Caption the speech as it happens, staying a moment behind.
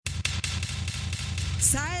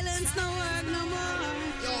Silence no work no more.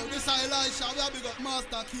 Yo, this is Elisha. We have got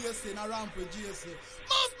Master Casey in a ramp with JC.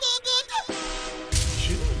 Master good.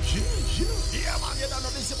 Yeah, man, you don't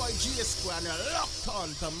know this about J Square and you're locked on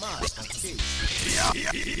to Master Casey.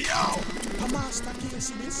 Yo, Master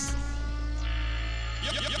Casey, this.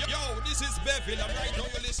 Yo, this is Beville, and right now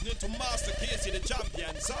you're listening to Master Casey, the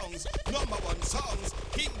champion songs, #1 songs,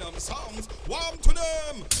 kingdom songs, warm to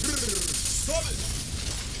them. Solid.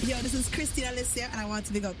 Yo, this is Christina Alicia, and I want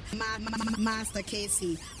to big up Master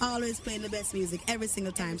Casey. Always playing the best music every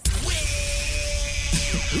single time.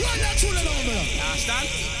 Run that children over. Understand?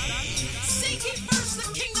 Seek ye first the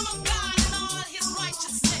kingdom of God and all his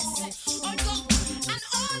righteousness. Oh God, and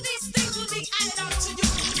all these things will be added unto you.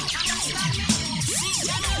 Understand me? Seek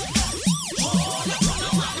ye first. Oh,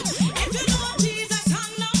 if you know Jesus,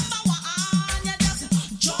 I'm #1. You just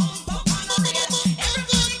jump up on the rail.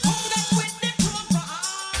 Everybody come down with the program.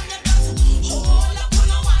 You just hold up on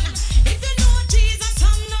the one. If you know Jesus,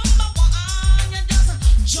 I'm #1. You just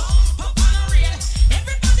jump up on the rail.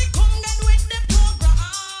 Everybody come down with the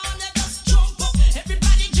program. You just jump up.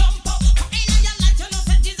 Everybody jump up. For in your life, you know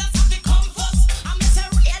that Jesus have to come first. I'm say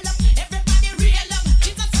real up. Everybody real up.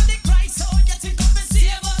 Jesus is the Christ, so you think of the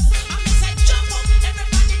save us. I'm say jump up.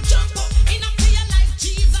 Everybody jump up. In up to your life,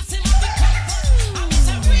 Jesus him have to come first. I'm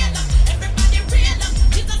say real up. Everybody real up.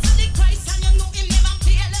 Jesus is the Christ, and you know him never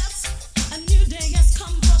fail us. A new day has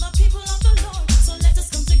come for the people of the Lord. So let us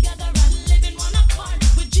come together and live in one accord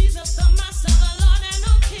with Jesus, the Master, the Lord, and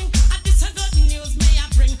our King. And this a good news may I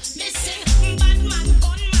bring. Listen, bad man,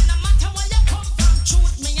 gunman, no matter where you come from.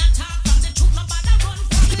 Truth me a talk from the truth, nobody run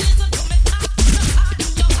from. Listen to me talk from the heart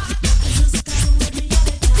in your heart. Just come with me at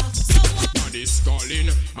the top. Someone Nobody's calling,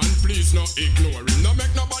 and please not ignore him. No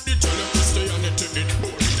make nobody tell you Christianity it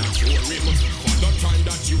boring and boring. For the time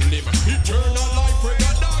that you live, eternal life with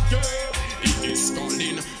the dark. He is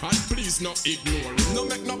calling, and please not ignore him. No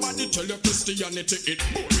make nobody tell you Christianity it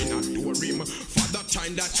boring and boring. For the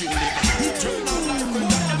time that you live, eternal life with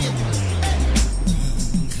the dark.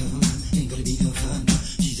 Ain't gonna be no fun.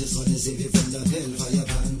 Jesus wanna save you from the hellfire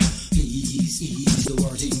ban. Please ease the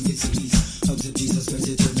war in disease. Out of Jesus Christ,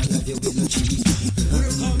 eternal life you will achieve.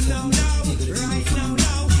 Come down now, right now,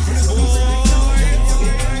 now.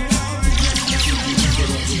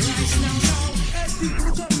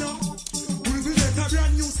 People come now. We will make a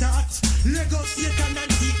brand new start. Negotiate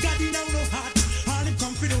and see God in our heart. All him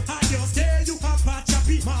come for the hard, you stay, you have part, chop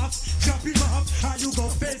him off, and you go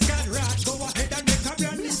face God wrath. Go ahead and make a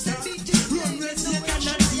brand new start. Run with Satan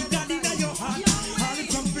and see God in your heart. All him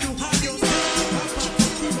come for the hard, you stay, you have part, chop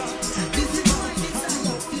him off. This is my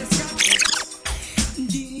desire.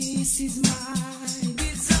 This is my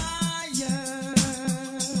desire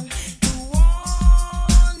to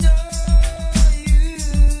honor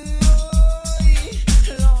you.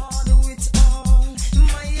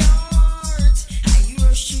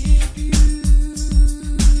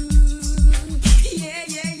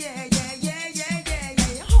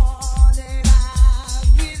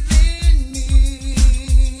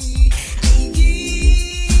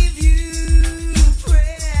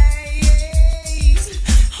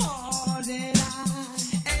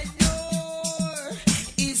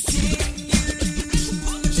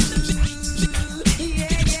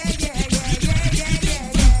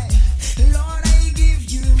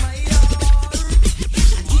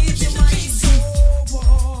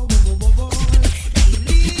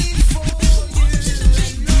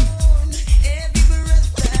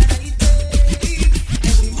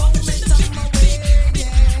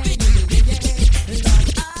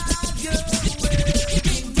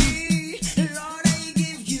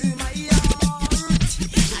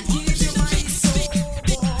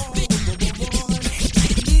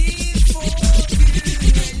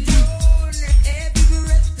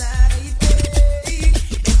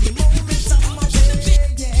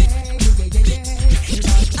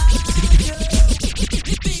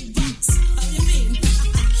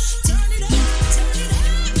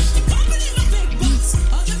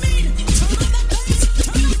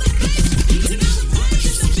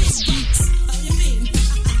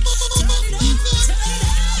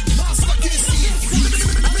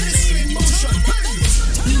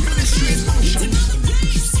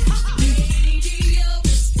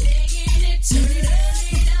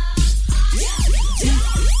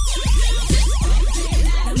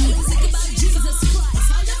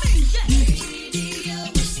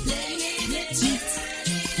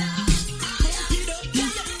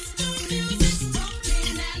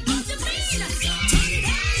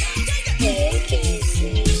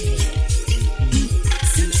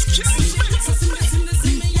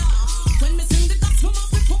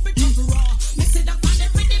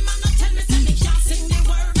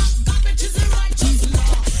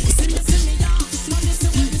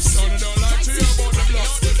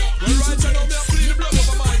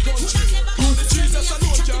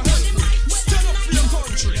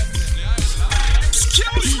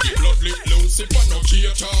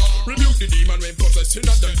 cater. Rebuke the demon when possessing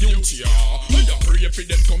at the beauty. And I pray for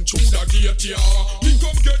them come through the gate. Me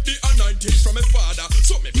come get the anointing from my father.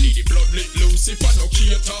 So me plead the blood let Lucifer no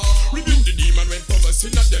cater. Rebuke the demon when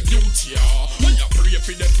possessing at the beauty. And I pray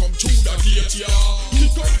for them come through the gate. Me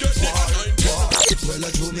come get the anointing. Well,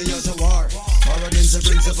 I told me as a war against the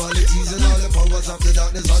principalities and all the powers of the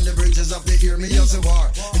darkness on the bridges of the ear. Me as a war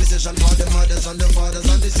in the session for the mothers and the fathers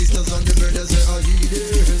and the sisters and the brothers they are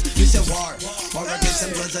leaders. It's a war against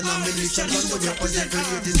them guns and ammunition and the weapons they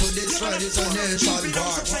created to destroy this nation.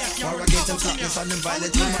 War against them slackness and the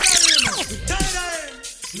violence.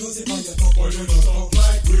 Music on your top, or you don't talk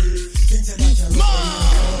like we. Things that you're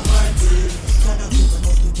like we. Gonna keep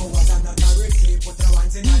enough the powers and the narrative. Put the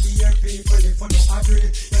ones in the ear, people, if you don't agree.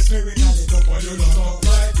 Your spirit on the top, or you don't talk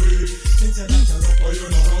like we. Things that you're or you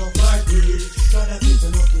don't talk like we. Gonna keep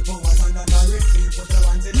enough the powers and the narrative. Put the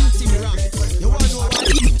ones in the ear, people, you want to know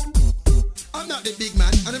I'm not the big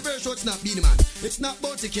man, and the very short it's not Beanie Man. It's not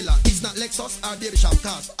Bounty Killer, it's not Lexus or Baby Shop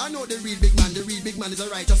Cars. I know the real big man is a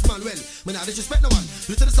righteous man. Well, man, I disrespect no one.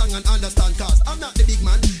 Listen to the song and understand cause I'm not the big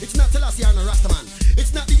man, it's not Selassie or no Rastaman.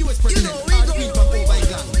 It's not the US president or the queen from over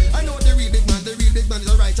England. I know the real big man is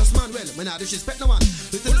a righteous man. Well, man, I disrespect no one.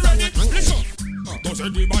 Listen to the song and listen. Does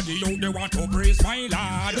anybody out there want to praise my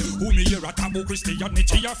Lord? Who me hear a taboo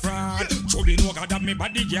Christianity a fraud? Truly know God that me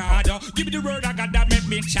body yard. Give me the word of God that make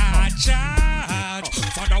me charge.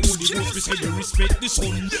 Father Holy Ghost, we say you respect the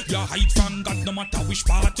Son. You hide from God no matter which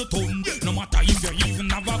part you turn. No matter if you even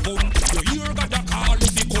have a gun. You hear God that call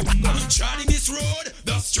if you come. Treading this road,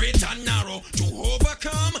 the straight and narrow, to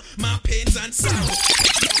overcome my pains and sorrow.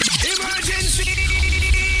 Emergency!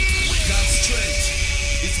 God's strength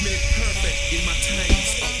is made perfect in my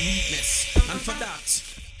times of weakness. And for that,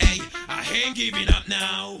 hey, I ain't giving up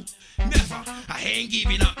now. Never, I ain't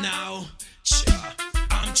giving up now. Sure,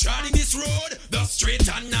 I'm treading this road, the straight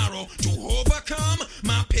and narrow, to overcome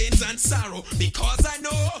my pains and sorrow. Because I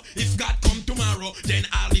know if God come tomorrow, then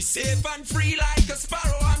I'll be safe and free like a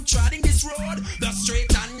sparrow. I'm treading this road, the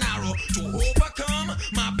straight and narrow, to overcome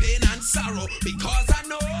my pain and sorrow. Because I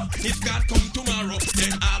know if God come tomorrow,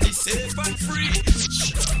 then I'll be safe and free.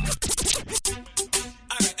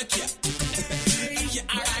 Alright, okay. Yeah,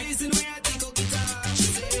 alright. Listen where I take out guitar.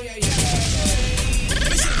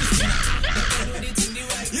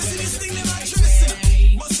 You see this thing they might dress,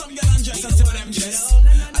 but some girl undress and see what them dress. And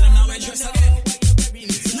them now wear dress again. You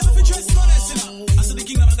have to dress for this, you know. I saw the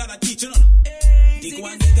kingdom of God I teach, you know. Take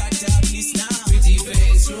one they got to at least now. Pretty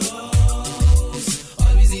face rose,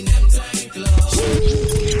 always in them tight clothes.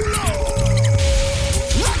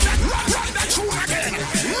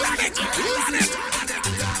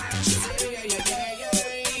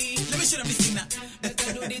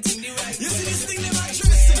 You see this thing they might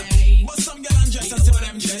dress, but some girl undress and see what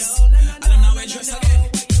them dress. And them now wear dress again.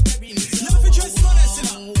 You have to dress for this, you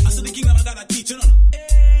know. I saw the kingdom of God I teach, you know.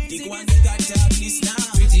 Take one they got to at least now.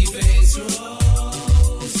 Pretty face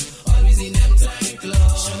rose, always in them tight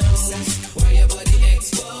clothes. Show them sex, why your body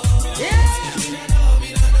exposed. Yeah. Me no know.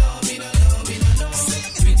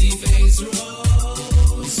 Pretty face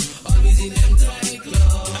rose, always in them tight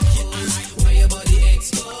clothes. Why your body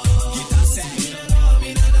exposed.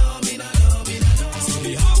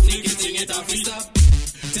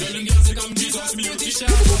 Tell them girls to come Jesus beauty shop.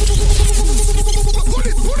 Pull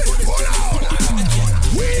it, pull out.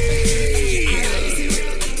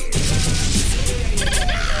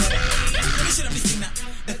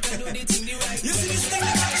 You see this thing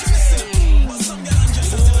that I dress, but some girl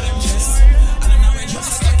undress and see what them dress. And I'm now wearing dress.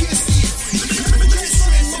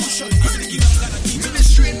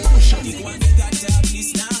 Ministry in motion. Take one they got to at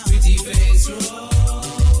least now. Pretty face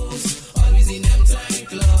rose, always in them tight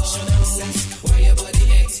clothes. Show them sex, why your body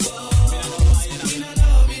exposed. Me no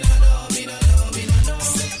know.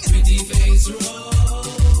 Pretty face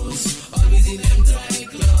rose, always in them tight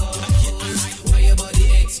clothes. Why your body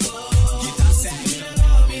exposed.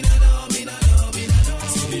 Me no know.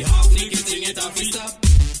 The half nigga thing it off it up.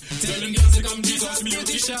 Tell them girls to come Jesus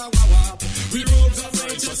beauty shower. We robes of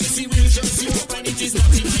righteousness, we will just you up and it is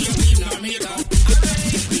nothing to you, even our makeup.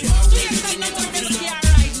 The half nigga thing it off it up.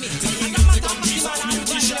 Tell them girls to come Jesus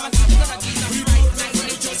beauty shower. We robes of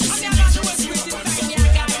righteousness, we will just you up and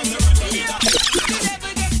it is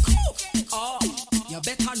you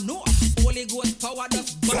better know Holy Ghost power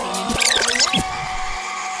does burn.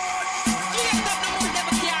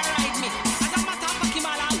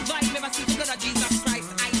 Jesus Christ,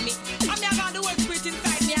 hide me. I'm never gonna do a spirit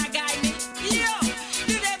inside me, I guide me. Yo,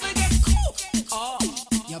 the devil get cooked. Oh,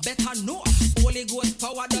 you better know Holy Ghost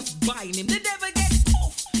power does bind him. The devil get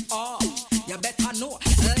cooked. Oh, you better know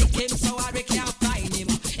like him so I can't find him.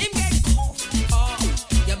 Him get cooked. Oh,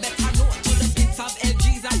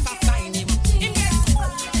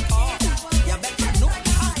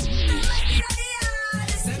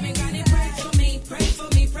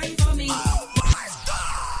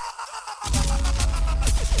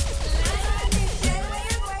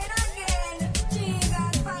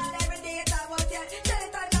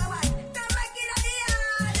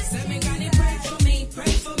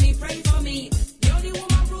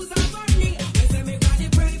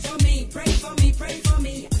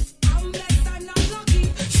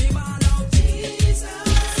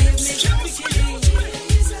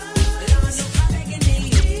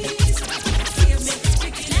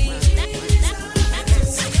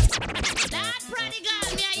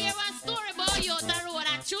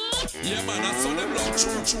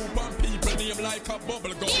 a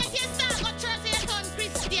bubble gum. Yes, you start go church and you turn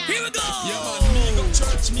Christian. Here we go. Yeah, man, me go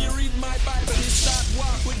church, me read my Bible, me start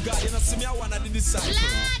walk with God. You know, see me, I one of the disciples.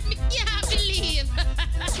 Lord, me can't believe.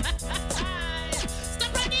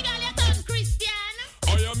 Stop running, girl, you turn Christian.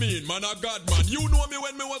 Oh, you mean, man, a God man? You know me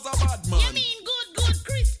when me was a bad man. You mean good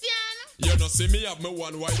Christian? You know, see me have me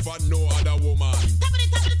one wife and no other woman. Top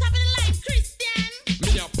of the line, Christian.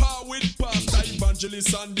 Me a par with pastor,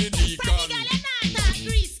 evangelist and the deacon. Girl, you're not a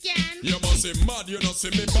Christian. You must say mad, you know, see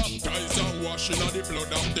me baptized and washing of the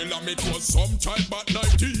blood of the lamb. It was sometime back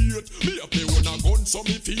 98. Me have me own a gun, so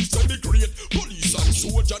me feel semi great. Police and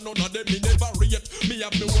soldier, none of them me never rate. Me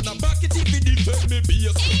have me own a back it if it defend me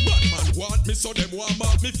base. Bad man want me, so them want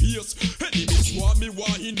mark me face. Enemies want me,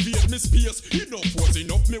 want invade me space. Enough was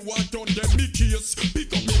enough, me want on them me case. Pick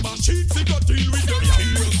up me machine, figure deal with them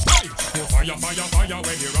tears. More fire, fire, fire,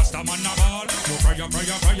 when the Rasta man a ball. More fire,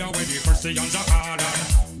 fire, fire, when the Christians a callin'.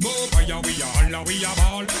 More fire, we a holla, we a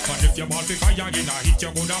ball. But if you ball for fire, you know hit, you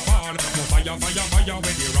gonna fall. More fire, fire, fire,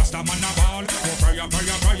 when the Rasta man a ball. More fire,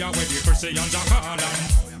 fire, fire, when the Christians a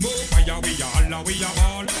callin'. More fire, we a holla, we a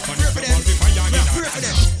ball. But if you ball for fire, you know hit,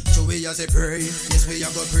 you So we a say pray, yes we a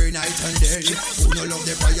go pray night and day. Who no love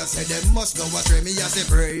the prayer say them must go astray. Me a say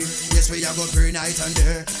pray, yes we a go pray night and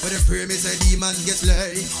day. But if pray me say demon get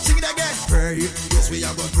slay. Sing it again. Pray, yes we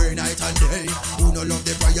a go pray night and day. Who no love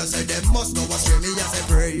the prayer say them must go astray. Me a say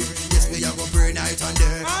pray, yes we a go pray night and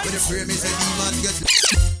day. But if pray me say demon get slay.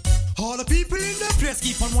 All the people in the place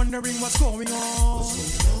keep on wondering what's going on.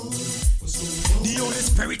 The Holy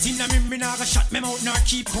Spirit in me never shut me mouth nor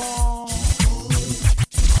keep on.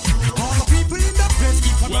 All the people in the place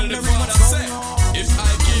keep on Well, the wondering Father what's said, going on. if I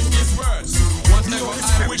give his words, whatever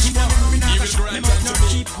I wish for, he will grant unto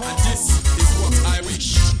me. And this is what I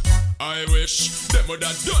wish. I wish them would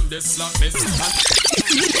have done this slackness.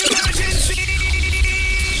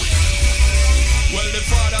 Well, the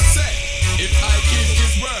Father said, if I give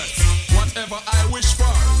his words, whatever I wish for,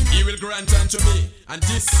 he will grant unto me. And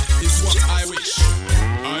this is what I wish.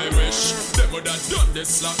 I wish them would have done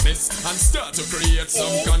this slackness and start to create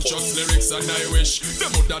some conscious lyrics. And I wish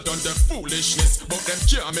them would have done the foolishness, but them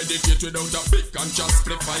can't meditate without a big conscious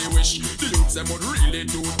flip. I wish the youths them would really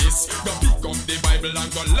do this. Go pick up the Bible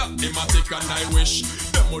and go lock the matic. And I wish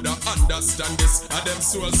them would have understand this. And them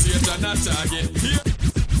soul Satan a target.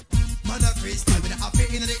 Man a Christian with a happy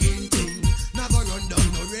in the in thing. Now go run down,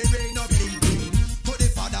 no ray, no bling bling. To the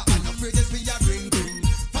Father and no praises we a bring bring.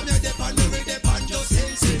 From your dep and no way dep and just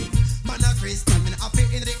sing. Man a Christian with a happy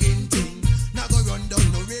in the in thing. Now go run down,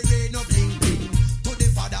 no ray, no bling bling. To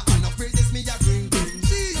the Father and no praises me a bring bring.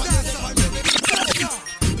 From your dep and no way.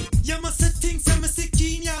 You must say things I'm sick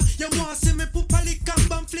in ya. You want to see me poop a lick and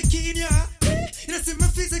bum flick in ya. You see me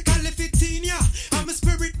physically fit in ya. I'm a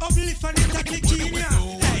spirit uplift and it a click in ya.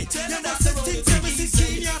 Hey, you must say things I'm sick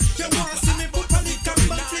in ya. You want to see me poop a lick and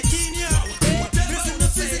bum flick in ya. You see me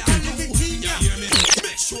physically fit in ya.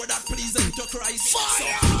 Make sure that pleasing to Christ.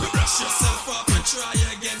 Fire! So, brush yourself up and try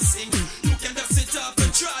again. Sing. You can just sit up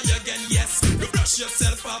and try again. Yes. You brush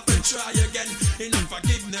yourself up and try again. In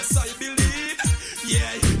unforgiveness, I believe.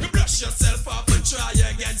 Yeah. You brush yourself up and try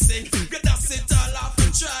again. Sing. You just sit all off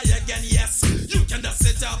and try again. Yes. You can just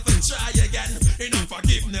sit up and try again. In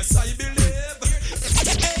unforgiveness, I believe.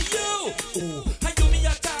 Hey you. Oh, I do me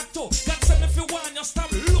a talk to. God said if you want you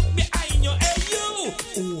stop, look behind you. Hey you.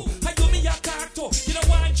 Oh, I do me a talk to. You don't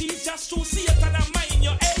want Jesus to see it and I mind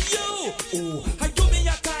you. Hey you. Oh, I do me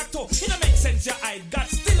a talk to. It don't make sense your eye. God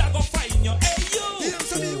still I go find you. Hey you.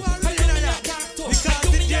 I do me a talk to. I do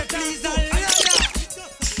me a talk to.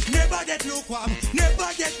 Never get lukewarm,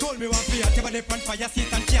 never get cold. Me want fear, never dip on fire,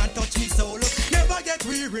 Satan can't touch me soul. Never get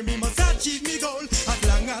weary, me must achieve me goal. As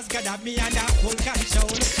long as God have me under full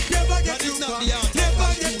control. Never get lukewarm,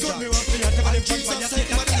 never get cold. Me want fear, never dip on fire,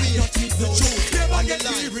 Satan can't touch me soul. Never get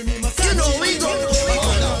weary, me must achieve me goal.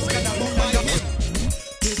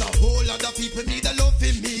 There's a whole lot of people need a love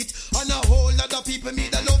for meet, and a whole lot of people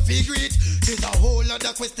need a love for greet. There's a whole lot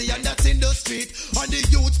of question that's in the street, and the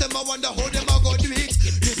youths them I wonder how them a go do it.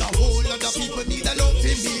 There's a whole lot of people need a love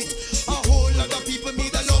for meet, a whole lot of people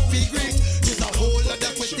need a love for greet. There's a whole lot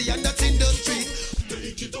of question that's in the street.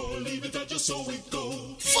 Take it or leave it, just so it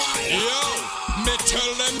go. Fire! Yo, me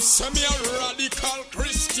tell them send me a radical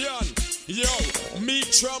Christian. Yo, me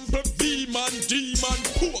trample B-man, D-man,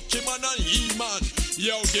 Pokemon and E-man.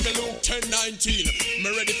 Yo, give me Luke 10:19. Me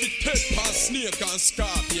ready to take past snake and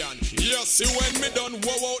scorpion. You see when me done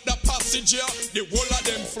wow out the passage here, the whole of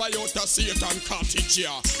them fly out of Satan cottage here.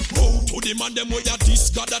 Woe to the man them where you this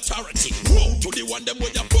God authority. Woe to the one them where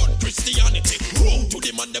you burn Christianity. Woe to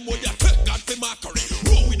the man them where you take God for mockery.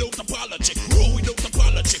 Woe without apology. Woe without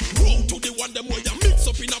apology. Woe to the one them where you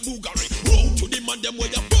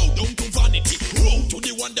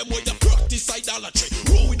this idolatry.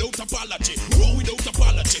 Roll without apology. Roll without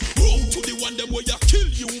apology. Roll to the one them where you kill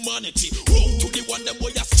humanity. Roll to the one them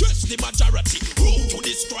where you stress the majority. Roll to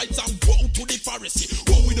the scribes and bow to the Pharisee.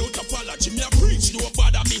 Roll without apology. Me a preach no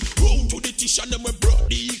bother me. Roll to the teacher them where brought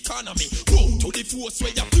the economy. Roll to the force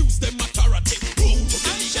where you abuse them authority. Roll to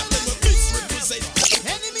the leader them where misrepresent.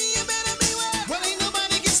 Enemy, you better beware. Well, ain't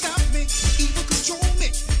nobody can stop me. Evil control me.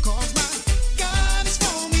 Cause my God is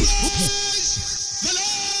for me.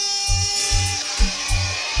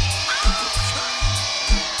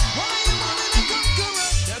 Why am I a conqueror?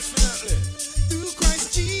 Definitely. Through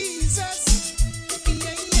Christ Jesus.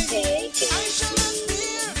 I shall not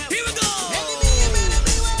fear. Here we go. Enemy, you better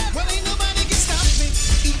beware. Well, ain't nobody can stop me.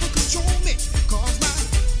 Evil control me. Cause my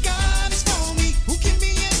God is for me. Who can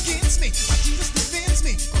be against me? My Jesus defends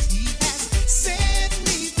me. Cause he has set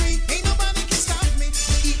me free. Ain't nobody can stop me.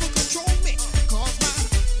 Evil control me. Cause my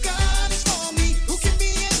God is for me. Who can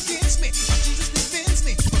be against me? My Jesus defends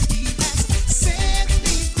me. Cause he has set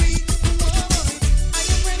me free. Lord, I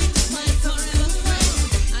am ready to fight forever.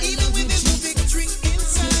 Even when there's no victory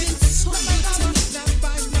inside. No matter not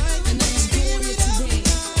by might. And I am here today.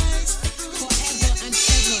 Forever and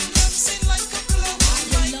ever. Sin like a blow.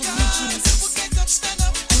 My God. People get up, stand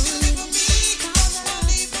up. Deliver me. I'll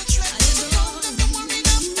leave a treasure. So long as I'm worried,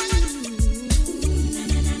 I'm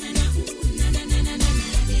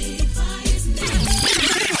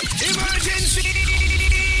Emergency.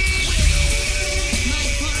 My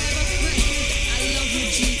forever friend, I love you,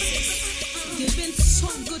 Jesus. You've been so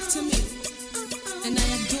good to me, and I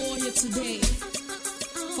adore you today,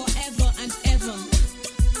 forever and ever.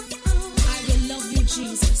 I will love you,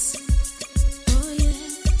 Jesus. Oh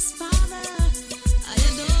yes, Father, I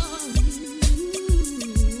adore you.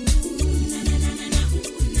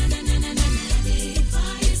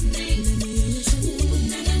 Magnify His name.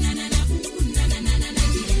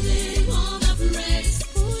 All the praise.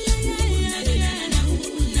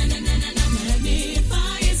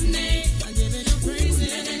 Magnify His name. I give it a praise.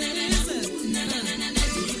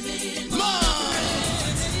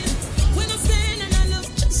 When I stand and I look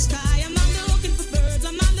to the sky, I'm not looking for birds,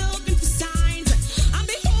 I'm not looking for signs. I'm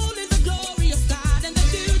beholding the glory of God and the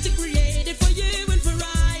beauty created for you and for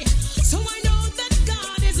I. So I know that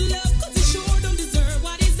God is love, cause He sure don't deserve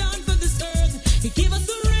what He's done for this earth. He gave us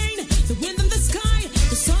the rain, the wind and the sky,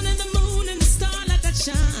 the sun and the moon and the starlight that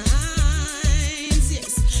shines.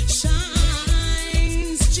 Yes,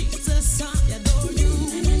 shines. Jesus, I adore you.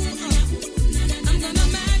 I'm gonna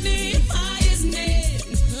magnify His name.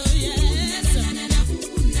 Oh yes, I'm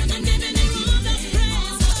giving you all the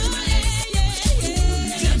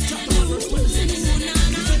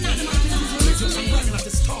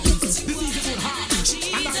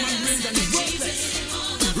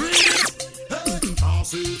Can't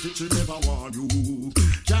say Stitchy never want you.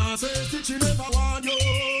 Can't say Stitchy never want you.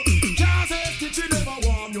 Can't say Stitchy never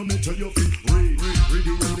want you. Make sure you feel read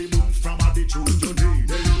the only book from a the truth today.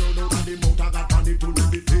 Then you know that the mouth I got on it to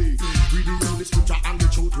live the faith. Read the only scripture and the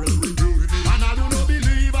truth will reveal. And I do not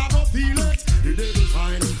believe I go feel it. The devil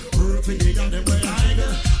find work for me and them way I go.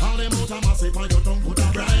 All them out of massive and your tongue put a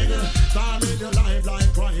brag. Start live your life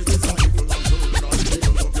like Christ disciple and turn on the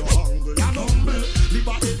tables of your humble and humble. Live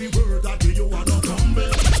by every word that you are not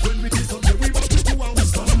humble. When we disobey, we must do and we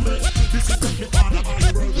stumble. This is not the part of our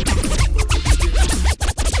world.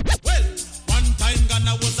 Well, one time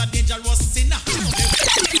Ghana was a dangerous sinner.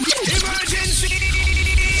 Emergency.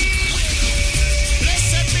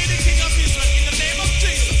 Blessed be the King of Israel in the name of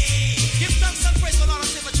Jesus. Give thanks and praise the Lord and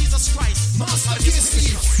Savior Jesus Christ. Master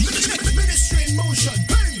KC, ministry in motion.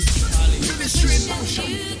 Hey, ministry in motion.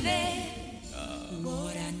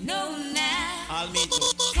 What I know now. I'll meet you.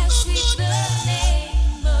 How sweet the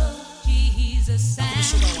name of Jesus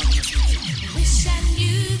sounds. Wish I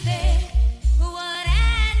knew then what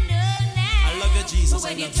I know now. I love you, Jesus.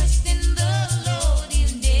 When I you love you. trust in the Lord,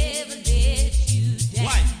 He'll never let you down.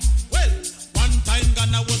 Why? Well, one time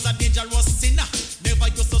Ghana was a dangerous sinner. Never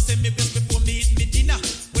used to say me best before me eat me dinner.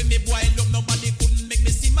 When me boil up, nobody couldn't make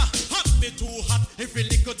me simmer. Hot me too hot, every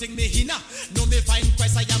little thing me hinna. No me find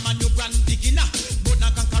Christ, I am a new brand beginner. But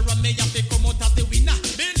now conqueror me have to come out as the winner.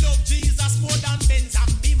 Me love Jesus more than Benz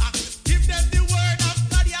and Beamer. Give them the word of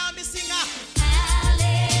God, yeah, me singer.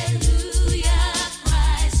 Hallelujah,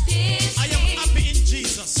 Christ is I am happy in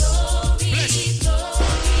Jesus. King.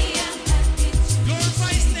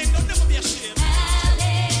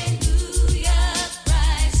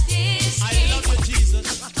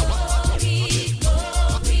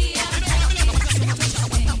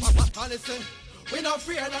 no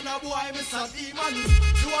fear than a boy, Mr. Demon.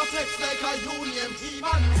 You are flex like a union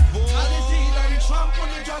demon. And the deed and the tramp on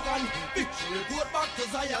the dragon. Victory report back to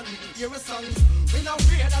Zion. Hear a song. We no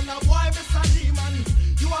fear than a boy, Mr. Demon.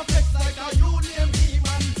 You are flex like a union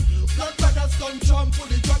demon. Blood brothers gun tramp on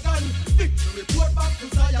the dragon. Victory report back to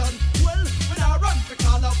Zion. Well, when I run to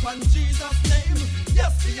call upon Jesus' name.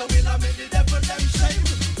 Yes, you will I make the devil them shame.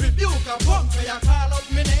 Rebuke a punk for you call out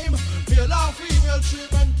my name. Male or female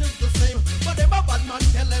treatment is the same. But them a bad man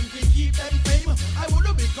tell them to keep them fame. I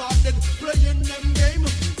wouldn't be guarded playing them game.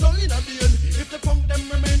 Don't in a deal. If the punk them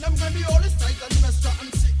remain, I'm gonna be all the sight and restaurant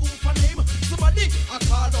and see who for name. Somebody I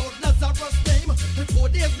call out Lazarus' name. Before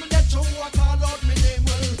days me let you I call out my name.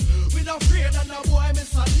 Well, we not afraid of no boy,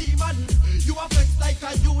 Mr. Demon. You are flex like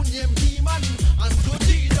a union demon. And so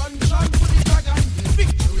deed and trample the dragon.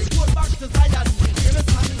 Victory go back to Zion. Hear the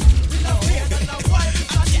sun. We not afraid of no boy,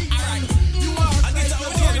 Mr. Demon. You are flex like a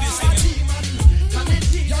union demon. Can it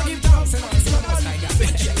deed and trample the dragon.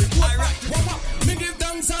 Victory go back to Zion. Me give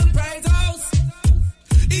thanks and praise house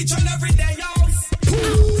each and every day house.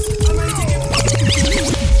 I'm ready to give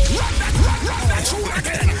run that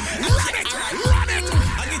again. Run it.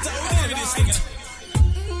 I get to over this thing.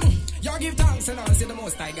 You give thanks and all, see the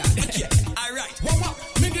most I got. Alright.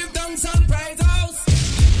 Me give thanks and praise house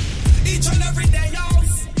each and every day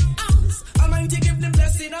house. Almighty give them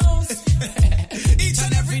blessing house each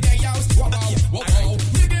and every day house. Me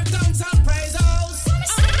give thanks and praise house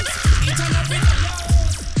each and every day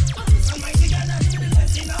house. Almighty give them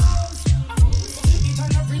blessing house each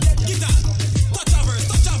and every day house. Get that. Touch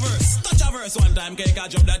a verse one time. Can you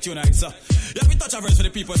job that tonight, sir? You have to touch a verse for the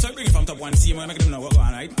people, so I bring it from top one C and make them know what going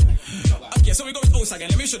on, right? Okay, so we go with house again.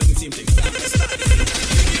 Let me show them the same thing. Give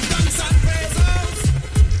thanks and praise house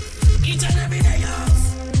each and every day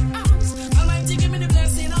house. Almighty give me the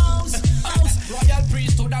blessing house. Royal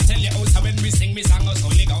priesthood, I tell you house. When we sing, we sang us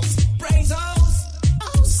Holy Ghost. Praise house.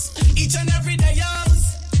 Each and every day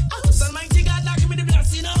house. Almighty God, give me the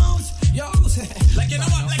blessing house. Like you know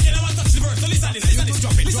what, touch the verse. So listen this,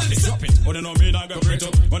 drop it. Wanna know me, I got pray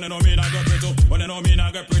to. Wanna know me, I got pray to. Wanna know me,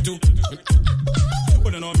 I got pray to.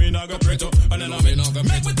 Wanna know me, I got pray to. Wanna know me, I got pray to.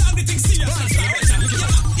 Make me talk the thing serious.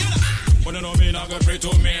 Wanna know me, I got pray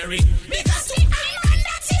to Mary. Because the island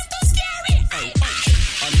that is too scary.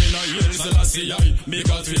 And me no hear Selassie I.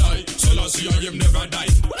 Because we I, Selassie I, him never die.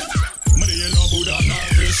 Me ain't no Buddha, no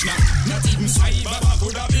Krishna. Not even Sai Baba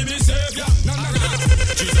could have been me savior. No.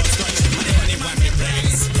 Jesus Christ, the only one me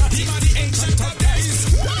praise. He was the ancient of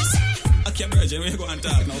days. Okay, Virgin, we go and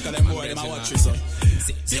talk now, because them boy, them a watch you, so. You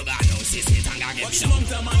got no sissy, tanga get watch the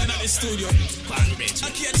mountain man in the studio.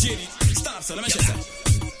 Okay, JD, stop, so let me show you.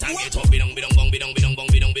 Tang it up, bidong,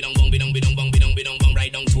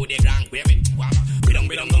 right down to the ground, where it?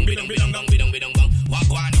 Bidong. Walk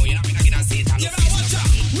on now, you're not gonna see it. You know what's up?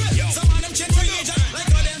 Some of them change religion,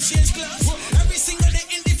 like all them change clothes. Every single day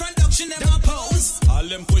in different doctrine, them a pose. All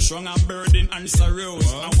them push wrong and burden and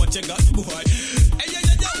sorrows. And what you got, boy? Hey, yo.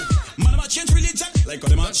 Man, I'm a change religion, like all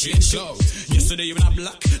them a change clothes. Yesterday you in a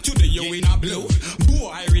black, today you in a blue.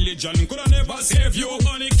 Boy, religion could never save you.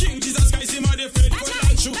 Only King Jesus Christ, him a the faithful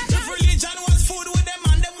and true. If religion was food with them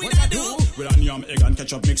and them we not do. With a yam, egg and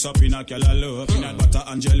ketchup mix up in a callaloo. Peanut butter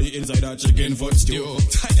and jelly inside a chicken foot stew.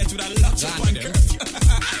 Tie that with a laptop and curfew.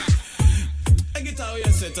 I get how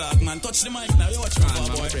you say talk, man. Touch the mic now. You watch me,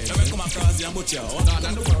 boy. Let me come across the and put you. No,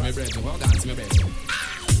 don't worry. My bread. Dance me bread.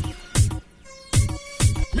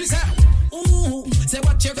 Me say, ooh, say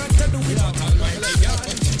what you got to do with that almighty God.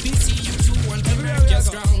 We see you do one to make you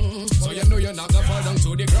strong. So you know you're not gonna fall down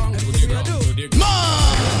to the ground. I don't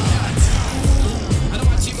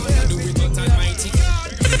want you gonna do with that almighty God.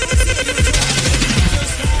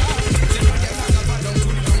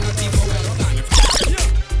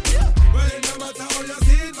 Well, no matter how you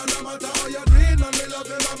see it, no matter how you dream, man, me love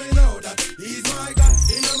him and me know that he's my God.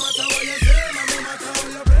 It no matter what you say, man, no matter how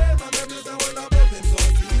you pray, man, me better when I love him, so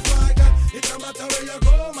he's my God. It no matter where you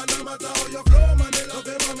go, man, no matter how you flow, man, me love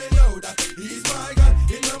him and me know that he's my God.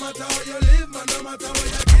 It no matter how you live, man, no matter what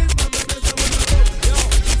you give, man, me better when I love him. Yo,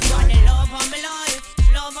 he's my God. Love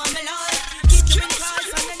on me life, keep you in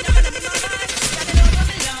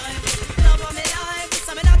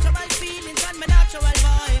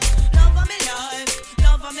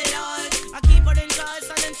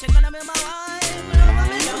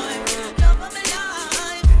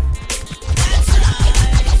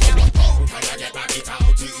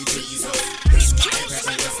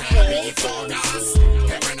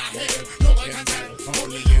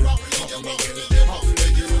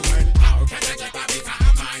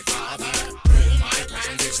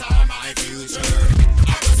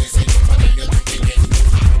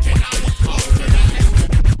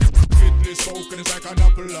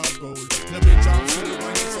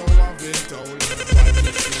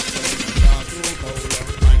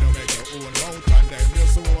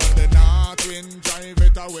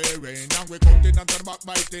we continent and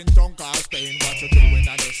backbiting tongue cause pain. What you doing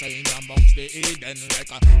and you saying amongst the Eden like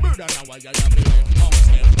a bird and a wire you be amongst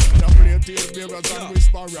them. The play tail bearers and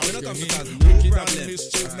whisperers to him. Wicked and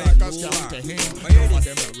mischief like a scam to him. Some of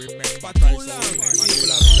them remember Christ and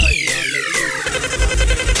people have tried and let you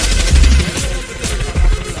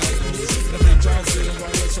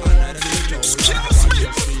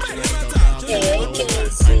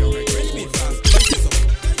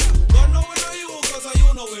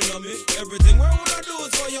everything where wanna do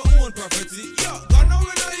is for your own profit. Yeah, God know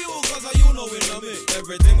we know you, cause you know we know me.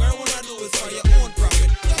 Everything where wanna do is for your own profit.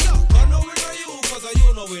 Yeah, God know we know you, cause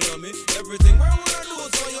you know we know me. Everything where wanna do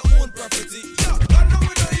is for your own profit. Yeah, God know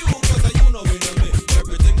we know you, cause you know we know me.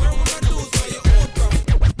 Everything where wanna do is for your own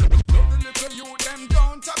profit. Love the little youth, them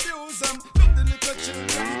don't abuse them. Love the little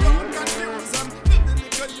children, don't confuse them. Love the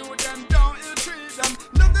little youth, them don't ill-treat them.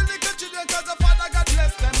 Love the little children, cause the Father God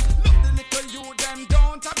bless them. Love the little youth, them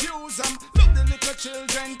don't abuse them. Love the little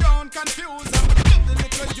children, don't confuse them. Love the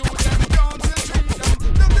little youth, them don't ill-treat them.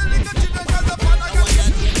 Love the little children, cause the Father God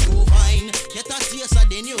bless them. Get a taste of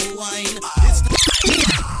the new wine.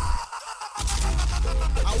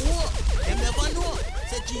 I walk, you never know.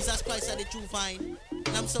 Say Jesus Christ are the true vine.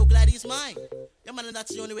 And I'm so glad he's mine. Yeah, man,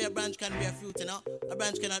 that's the only way a branch can bear fruit, you know. A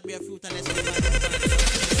branch cannot bear fruit unless you vine.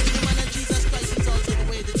 Yeah, man, and Jesus Christ is also the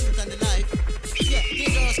way, the truth, and the life. Yeah,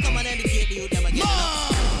 Jesus, come and educate the youth them again, you know.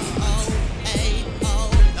 Oh, hey, oh,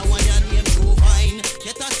 the one your name true vine.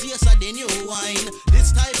 Get a taste of the new wine.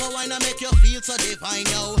 This type of wine I make you feel so divine,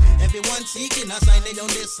 yo. Everyone seeking a sign, they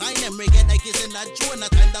don't sign them. We get like it's in that Jonah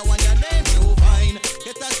time, the one your name true vine.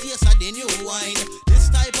 Get a taste of the new wine. This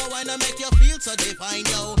type of wine I make you feel so divine,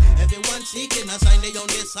 yo. Everyone seeking a sign, they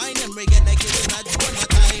don't sign them. We get like it's in that Jonah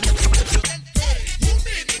time. Who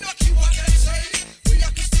made me not you what they say? We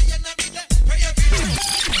are Christian and we pray every day.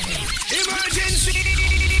 Emergency!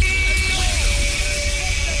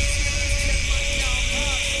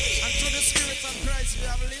 And to the Spirit of Christ we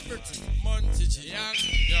have liberty. Monty G. Yeah.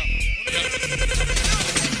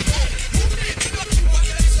 Who made me not you what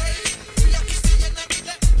they say? We are Christian and we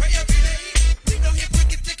pray every day. We know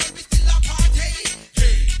hypocritical, we still a party.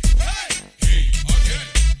 Hey, again,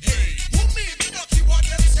 hey. Who made me not you what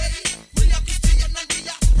they say? We are Christian and we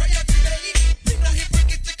pray every day. We know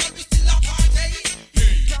hypocritical, we still a party.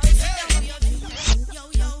 Yo,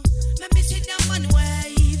 let me sit down and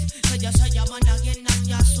wave. So you say your man again and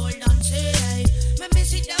your soul don't say. Let me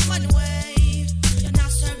sit down and wave. You're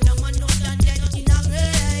not serve no man no than dead in a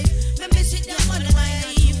grave. Let me sit down and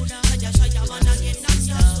wave. So you say your man again and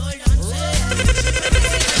your soul don't say.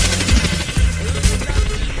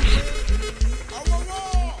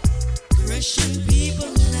 Christian people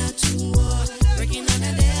not to war, breaking on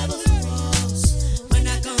the devil's walls. We're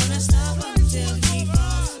not gonna stop until he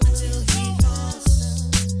falls,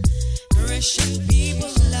 Christian people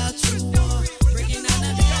out to war, breaking on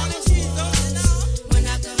the devil's walls. We're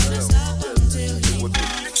not gonna stop until he falls.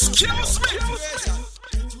 Excuse me.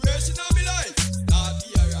 Situation of my life, not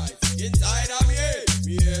here right. Inside of me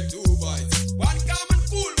hear two boys. One common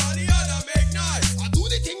fool, while the other make noise. I do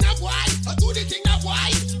the thing that why.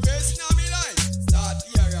 Situation of my life, not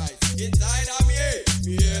here right. Inside of me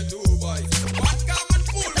hear two boys. One common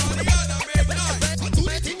fool, while the other make noise. I do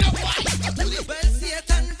the thing that why. Well,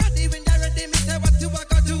 Satan, ready when you're ready, me say what you are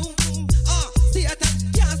gonna do. Satan,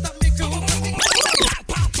 can't stop me crew.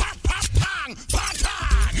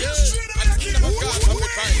 And the kingdom of God come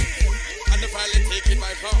with fire. And the fire taking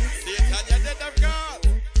my crown. Satan, you're dead of God.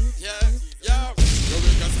 Yeah. You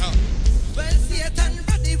make us help. Well, Satan,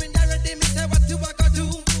 ready when you're ready, me say what you are gonna do.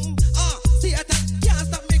 Satan, can't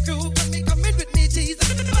stop me crew. Come in with me, Jesus.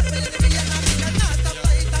 But when you me and I cannot stop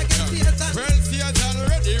fight against Satan. Well, Satan,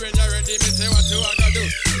 ready when you're ready, me say what you are gonna do.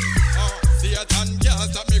 Satan, can't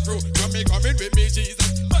stop me crew. Come in with me, Jesus.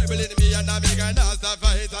 Bible in me and I'm gonna stop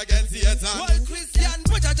fight against Satan. Well, Christian,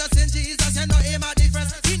 put your trust in Jesus. You know him a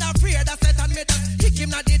difference. He not afraid that Satan made us. Kick him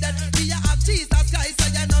not dead. We have Jesus Christ, so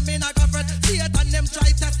you know me not go fret. Satan them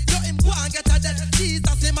try test. You him go and get a dead.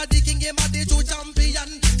 Jesus him a the king, him a the true champion.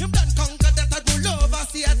 Him done conquer that and rule over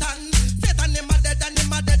Satan. Satan him a dead and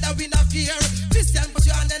we not fear. Christian put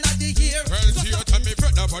your hand in the ear. Well, Satan, me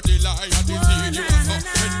friend about the lie and the deed. You are so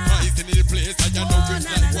when Christ in the place and you know it's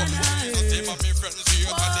like what. Jesus him and me friends,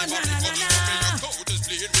 Satan him and me funny. Me your code is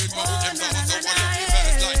bleed with my him now. So what you be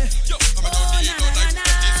best like? Yo, I don't need no like.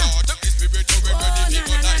 It's hard to be spirit, you be ready to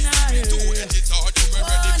go nice. Do it, it's hard to be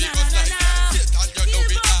ready to go nice. Satan, you know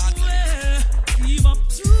it hard. Give up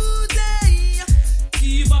today,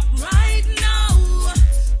 give up right now.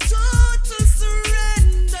 Total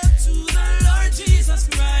surrender to the Lord Jesus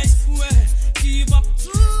Christ. Give up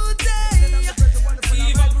today.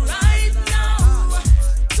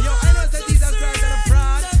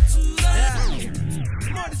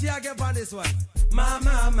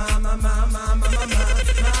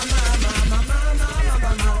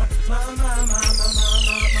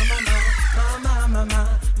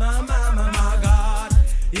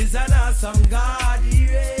 awesome God, He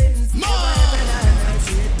reigns. Over heaven and earth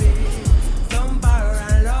it be. Some power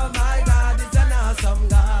and love, my God, is an awesome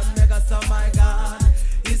God. Mega some, my God,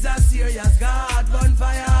 is a serious God.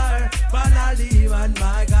 Bonfire, banal demon,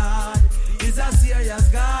 my God, is a serious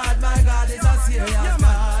God. My God is a serious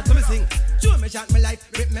God. So me sing. Show me shot me life,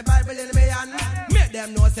 rip me Bible in me hand. Make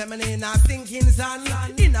them know say me in a thinking son.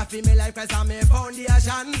 In a feel me life Christ and me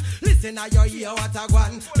foundation. Listen to your ear what I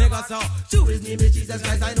want. Make us so, show his name is Jesus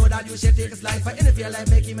Christ. I know that you should take his life. For any of your life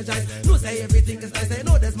make him a choice. No say everything is nice. I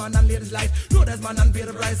know this man and ladies life. Know this man and pay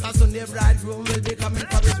the price. And soon the bridegroom will be coming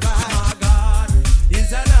for his bride. My God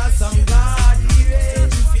is an awesome God. He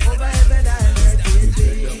reigns over heaven and earth.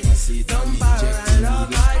 Some power and love,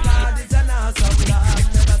 my God is an awesome God.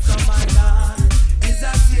 Never some, my God is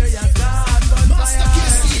a serious God. Master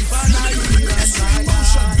Casey, my God is a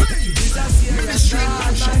serious God.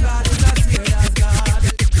 My God is a serious God.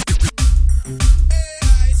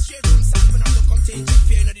 Hey, straight from San Fernando, come to inject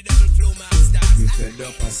fear into the devil flow, master. We fed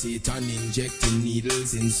up a Satan injecting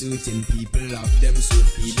needles, insulting people of them so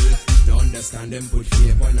feeble. Don't understand them, put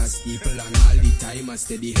fear on us people, and all the time I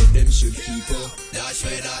steady head them should people. Dash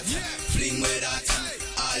with that, fling with that,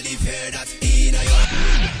 all the fear that in a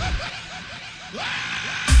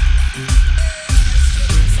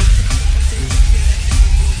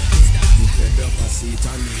We fed up a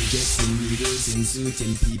Satan injecting needles,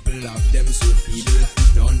 insulting people of them so feeble.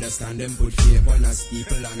 Don't understand them, put fear on us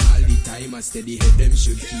people, and all the time I steady head them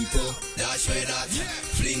should people. Dash with that,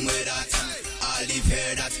 fling with that, all the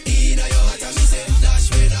fear that in a your heart. Me say dash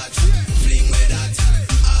with that, fling with that,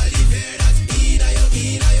 all the fear that in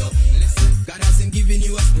a your. God hasn't given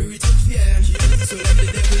you a spirit of fear, so let the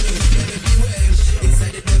devil know you can beware.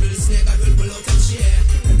 Inside the devil's snake I will pull out and share,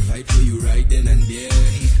 and fight for you right then and there.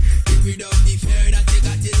 Get rid of the fear that you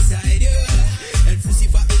got inside you, and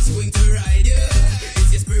Lucifer is going to ride you.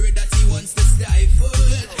 It's your spirit that he wants to stifle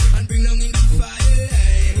and bring down in the fire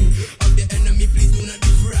of the enemy. Please do not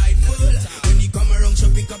be frightful. When he come around,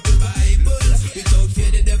 shall pick up the Bible. Without fear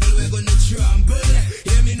the devil we're gonna trample.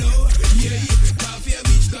 Hear me now, yeah, can't fear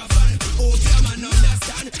witchcraft and oh fear man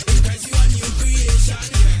understand. In Christ you a new creation.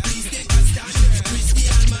 Please take a stand.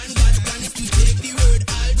 Christian man, God's plan is to take the word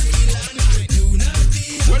all to the land. Do not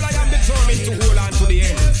be. Well, I am determined to hold on to the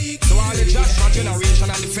end. So all the Joshua generation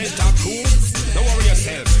and the Fenta crew, don't worry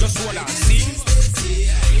yourself, just hold on, see?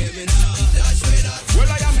 Well,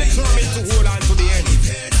 I am determined to hold on to the end.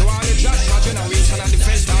 So all the Joshua generation and the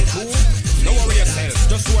Fenta crew, don't worry yourself,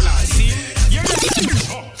 just hold on, see? Yeah.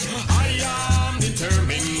 I am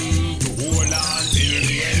determined to hold on till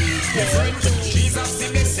the end. My friend, Jesus the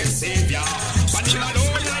blessed Savior, but him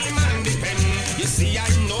alone I am depend. You see, I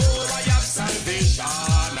know I have salvation,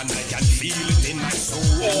 and I can feel it in my soul.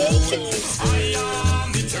 I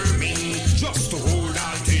am determined just to hold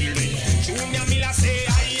on till the end. Junior Miller say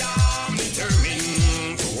I am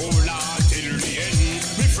determined to hold on till the end.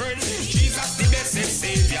 My friend, Jesus the blessed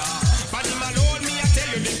Savior, but him alone me I tell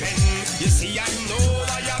you depend. You see, I know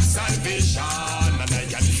I have salvation, and I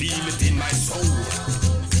can feel it in my soul.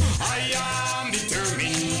 I am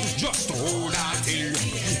determined just to hold on till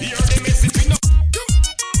hear the message in the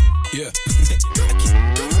yeah.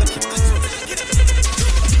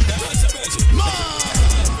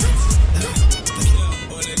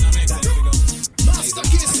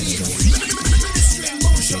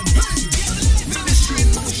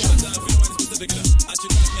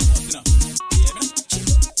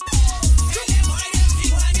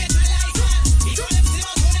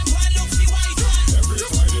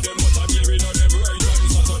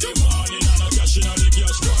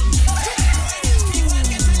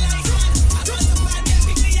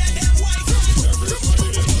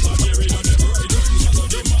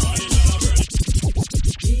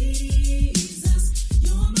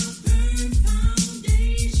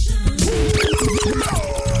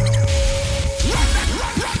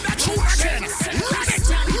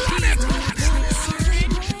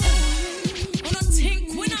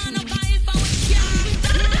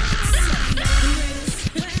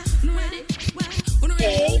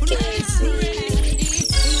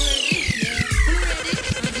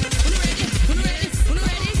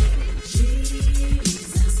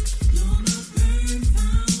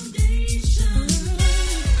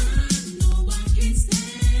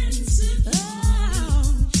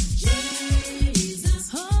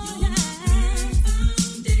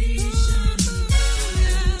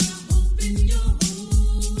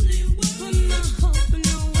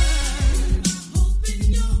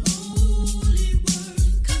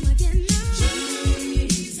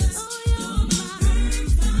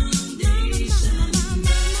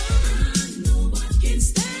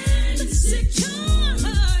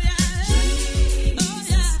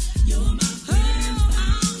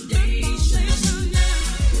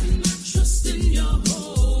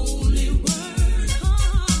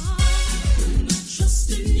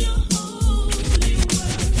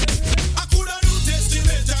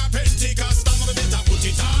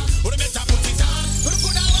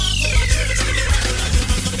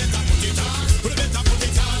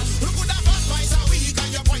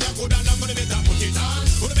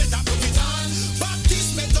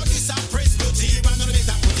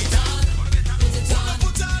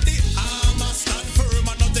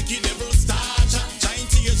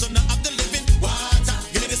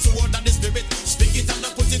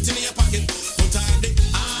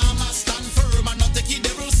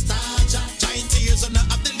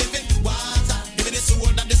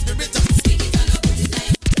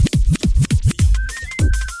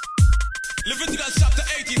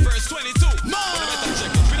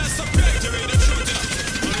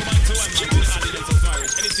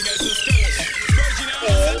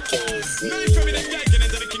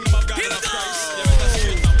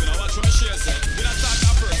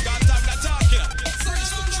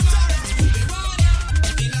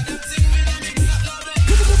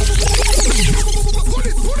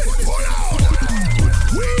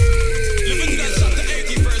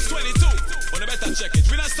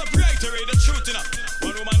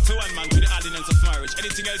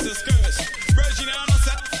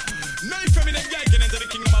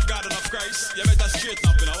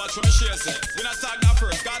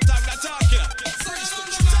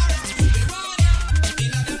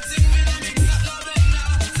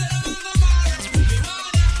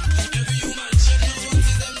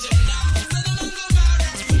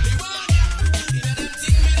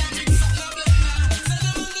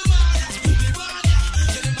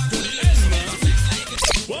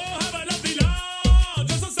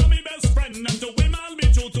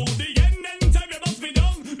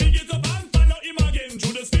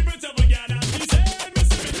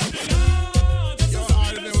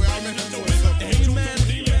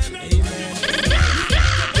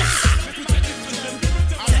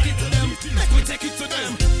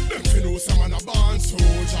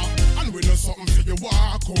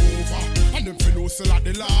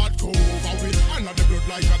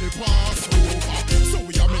 the Passover. So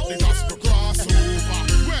we a make the gospel crossover.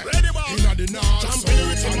 Ready, man? Inna the north, south, and the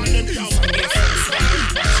east and the west.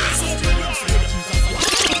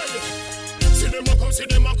 See them a come, see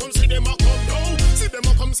them a come, see them a come now. See them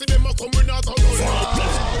a come, see them a come, we not a run.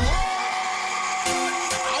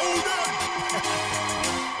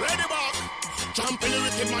 Ready, back. Jumping the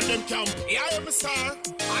wicked man, them camp. Yeah, I am a star.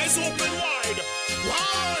 Eyes open wide.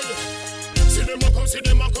 Wide. See them a come, see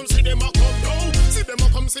them a come, see them a come now. See them a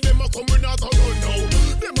come, see them a come, we not a run now.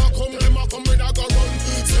 Them a come, we not a run.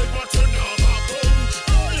 Say what you know back home.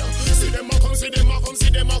 Oh, yeah. See them a come, see them a come, see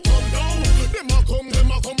them a come now. Them a come,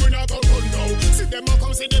 we not a run now. See them a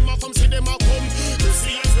come, see them a come, see them a come. You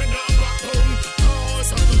see us, we not back home.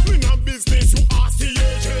 Cause we not business, you ask the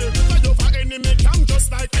AJ. But you for enemy camp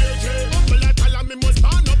just like AJ. Humble at all, me must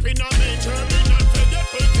burn up in a major. Me not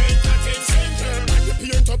forgetful, can't attain center. Body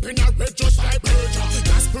paint up in a red just like Persia.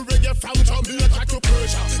 Gospel reggae from Jamaica to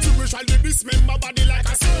Persia. Spiritually dismember body like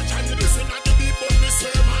a surgeon. Listen at the beat, but the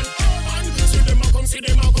sermon. Urban. See them a come, see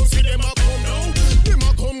them a come, see them a come now. Them a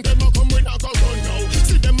come, we not a run now.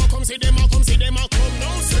 See them a come, see them a come, see them a come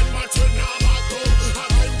now. Say what you now back home.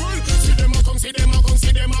 I will. See them a come, see them a come,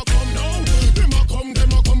 see them a come now. Them a come,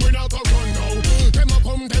 we not a run now. Them a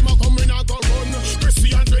come, we not a run.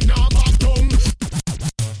 Christians we not back down.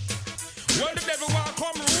 Well, the devil want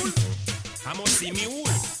come rule, I must see me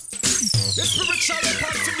rule. The spiritual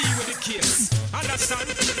report to me with the case. Understand?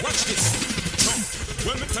 Watch this.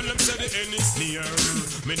 When me tell them say the end is near,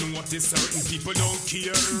 me know what is certain people don't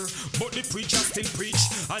care. But the preacher still preach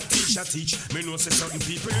and teacher teach. Me know say certain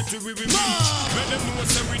people it will reach. When them know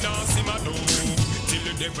say we not see my door. Till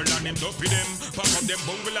the devil and him dopey them, pack up them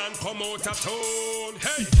bungle and come out of town.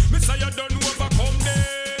 Hey, me say you don't overcome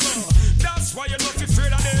them. That's why you're not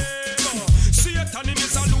afraid of them. Satan him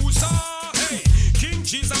is a loser. Hey, King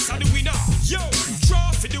Jesus are the winner. Yo, draw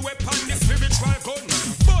for the weapon, the spiritual gun.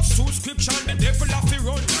 Bust two scripture and the devil have to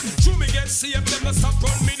run. True me get saved, them no stop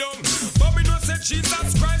run me down. But me know say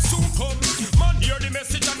Jesus Christ soon come. Man hear the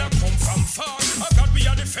message and I come from far. I God we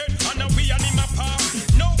are the fed and we are in my power.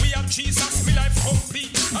 Now we have Jesus, me life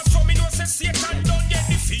complete. And so me know say Satan don't get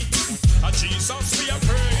defeat. And Jesus we are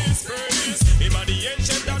praise, praise. Him are the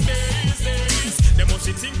ancient of days. They must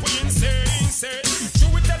think we insane.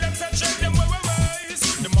 True we tell them say check them ways.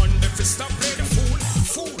 The man they fi stop play the fool.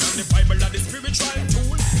 And the Bible are the spiritual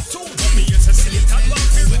tool. But me yes a Satan want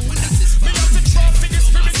fi rule. Me have to try for the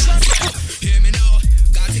spiritual. Hear me now,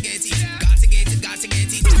 got to get it, got to get it, got to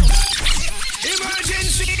get it.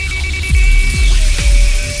 Emergency!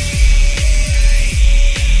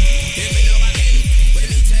 Hear me now again, when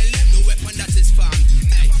me tell them no weapon that is found.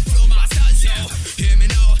 Hey, no masters, yo. Hear me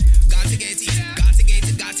now, got to get it, got to get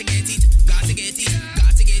it, got to get it, got to get it,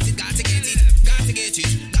 got to get it, got to get it, got to get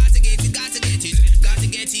it, got to get it, got to get it, got to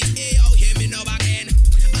get it. Hey, yo, hear me now again.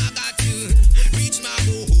 I got to reach my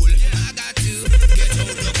goal. I got to get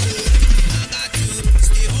out the cold. I got to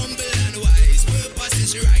stay humble and wise. Purpose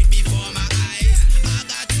is right before my eyes. I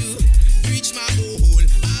got to reach my goal.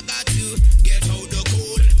 I got to get out the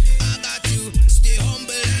cold. I got to stay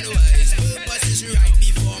humble and wise. Purpose is right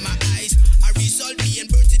before my eyes. I resolve being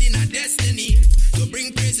birthed in a destiny to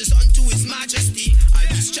bring praises unto His Majesty. I'll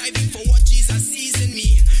be striving for what Jesus sees in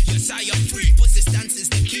me. Yes, I am free. Persistence is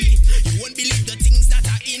the key. You won't believe the things that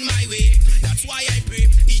are in my way. That's why I pray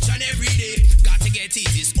each and every day. Got to get it.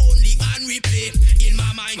 It's only on replay. In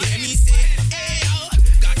my mind, hear me say, hey, yo.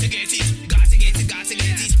 Got to get it. Got to get it. Got to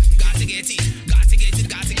get it. Got to get it. Got to get it.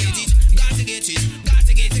 Got to get it. Got to get it. Got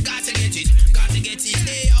to get it. Got to get it. Got to get it.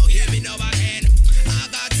 Hey, yo. Hear me now again. I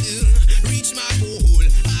got to reach my goal.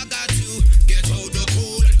 I got to get out the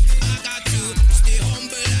cold. I got to stay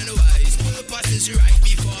humble and wise. Purpose is right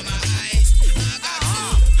before my eyes. I got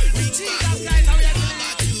to reach my goal. I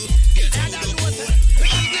got to get out the cold.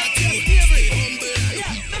 I got to stay humble and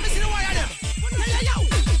wise. Let me see the wire of them. Hey, yo.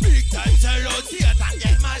 Big time sell out here and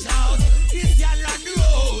get mashed out. This y'all on the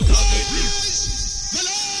road.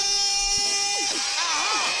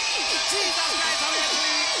 Jesus Christ, I'm here.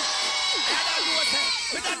 I don't know what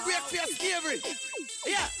with that break for slavery.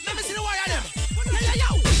 Yeah, let me see the wire of them. Hey, yo.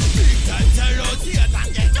 Big time sell out here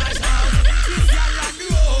and get mashed out. This y'all on the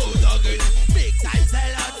road. Big time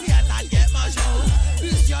sell out here and get mashed out.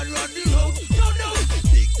 This y'all on the road. No.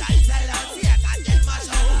 Big time sell out here and get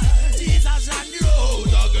mashed out. Jesus on the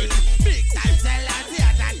road. Big time sell out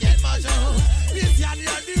here and get mashed out. This y'all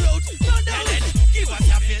on the road. No. Give us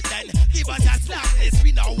your faith then. Give us your slackness.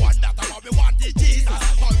 We know one that what we want is Jesus.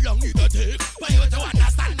 How long it take for you to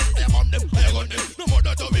understand this? Them on them, no more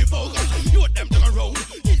to be focused. You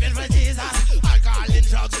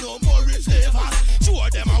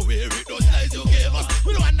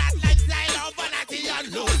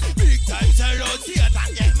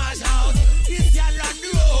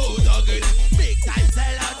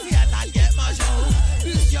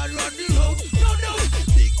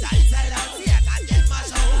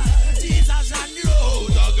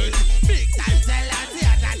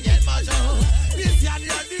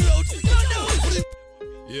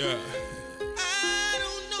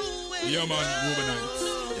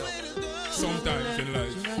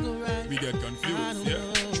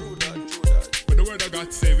God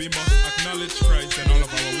say we must acknowledge Christ in all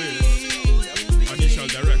of our ways, and He shall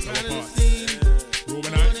direct our paths.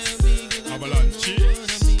 Reubenites, Avalon,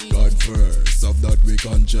 cheers. God first, of that we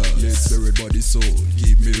conscious. Let spirit, body, soul,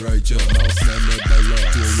 keep me righteous. Now man led by love,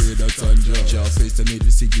 to away that unjust. Shall face the need we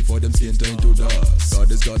seek before them skin turn to dust. God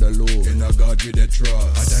is God alone, in a God with a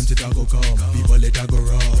trust. A time to go come, people let go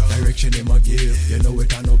wrong. Direction Him a give, you know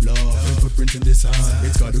it a no bluff. When footprints in the sand,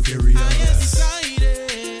 it's God who carry us. I have decided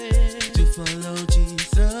to follow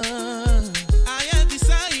Jesus. I have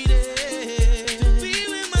decided to be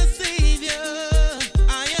with my Savior.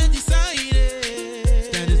 I have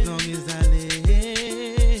decided that as long as I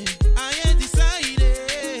live, I have decided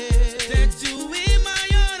that to win my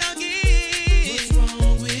own again. What's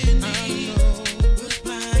wrong with me? I know what's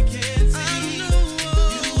blind can't see. I know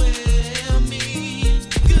you help me,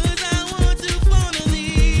 'cause I want to follow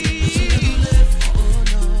Thee. Should I go left or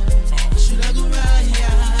no? Should I go right?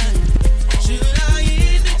 Should I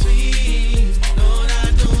in between? Lord, I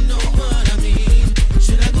don't know what I mean.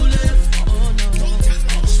 Should I go left or no?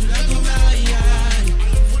 Should I go right?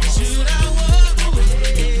 Should I walk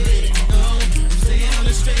away? No, I'm staying on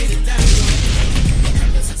the straight and down.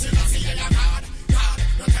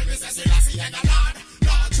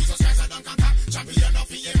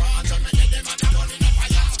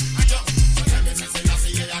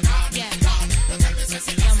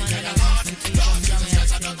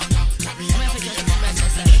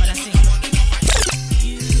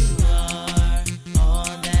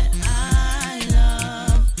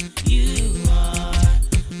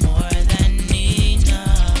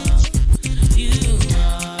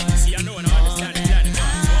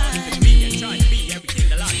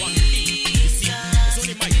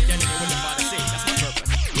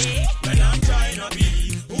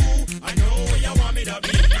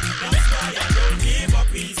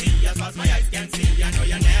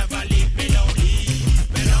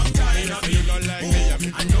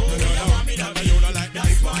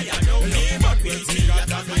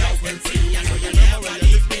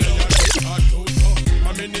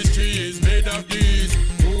 My ministry is made of these.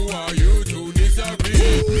 Who are you to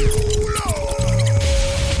disagree?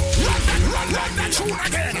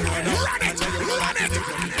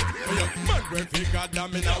 Man, we got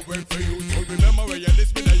them in our work for you. So remember where you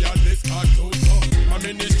listen to your list. My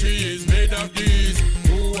ministry is made of these.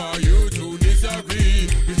 Who are you to disagree?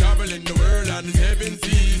 We travel in the world and the seven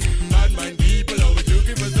seas. Bad mind people always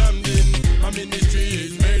looking for something. My ministry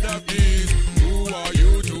is made of these. Who are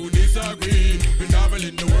you to disagree? We travel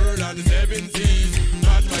in the world and the seven seas.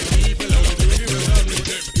 Bad mind people always looking for something.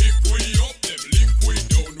 Them pick we up, them lick we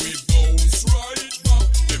down, we bounce right back.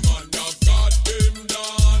 The man of God, them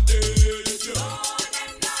not dead.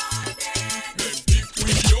 Them pick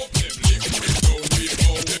we up, them lick we down, we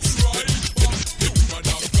bounce right back. The man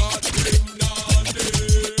of God, them not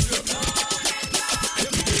dead.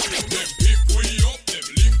 Them pick we up, them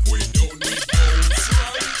lick we down, we bounce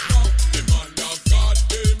right back. The man of God,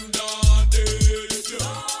 them not dead.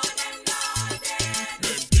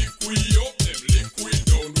 Them pick we up, them lick we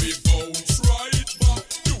down, we bounce right back.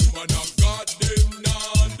 The man of God, them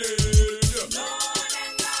not dead.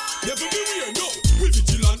 Yeah, but we know we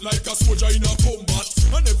vigilant like a soldier in a combat,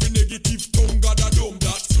 and every negative tongue God a dumb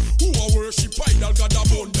that. Who a worship idol God a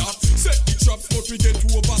bun that. Set the traps but we get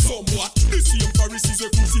over somewhat. The same Pharisees who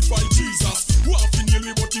crucify Jesus. Want to nail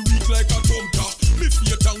me but he weak like a thunder. Me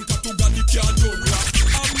faith anchor to God he can't done that.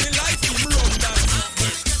 And me life him run that.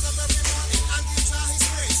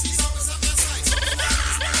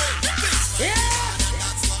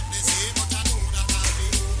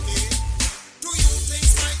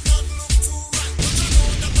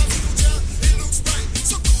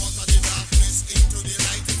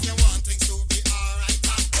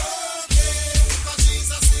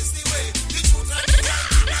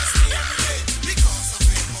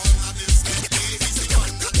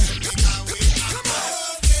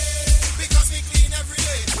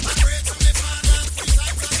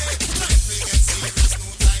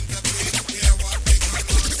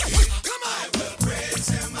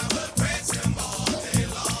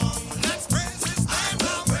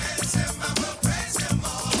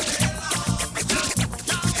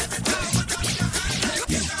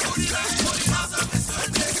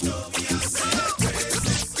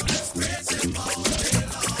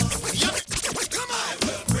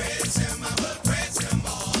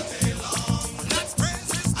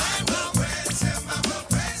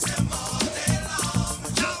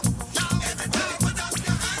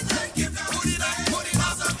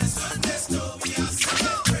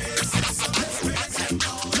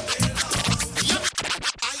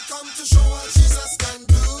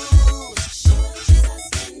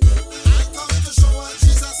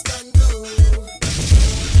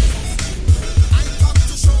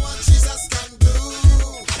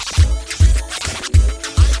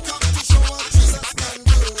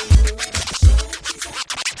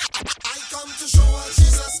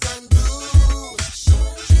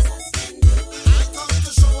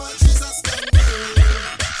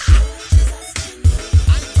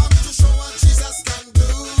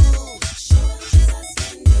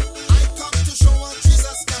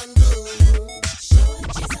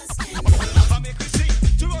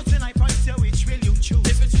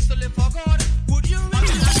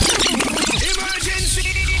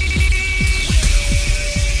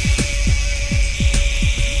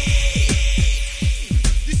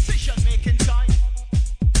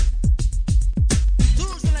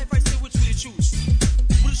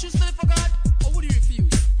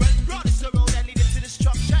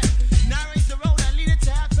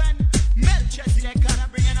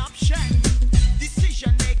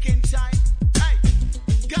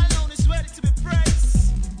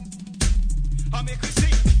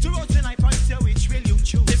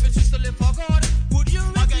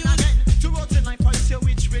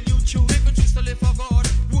 choose to live for God,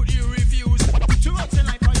 would you refuse? To go to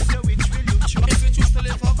life, I say, which will you choose? If you choose to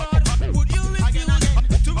live for God, would you refuse? Again,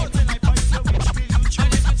 to go to life, I say, which will you choose?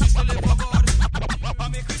 And if you choose to live for God, I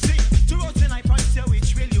make you sing. To go to life, I say,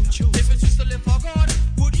 which will you choose? If you choose to live for God,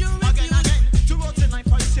 would you refuse? Again, to go to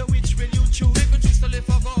life, I say, which will you choose? If you choose to live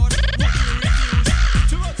for God, would you refuse?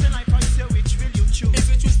 To go to life, I say, which will you choose? If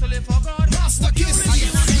you choose to live for God, Master Kiss,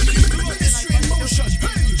 ministry in motion.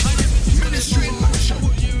 Ministry in motion.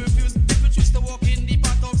 would you refuse? If you choose to walk in the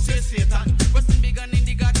path of Satan, Western began in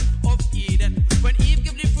the Garden of Eden. When Eve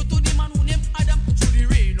gave the fruit to the man who named Adam, through the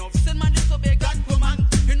reign of sin, man disobeyed God's command.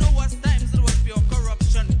 You know what times it was pure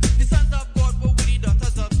corruption. The sons of God were with the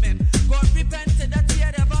daughters of men. God repented that he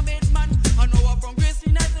had ever made man. And now from grace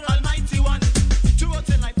united, Almighty One. To what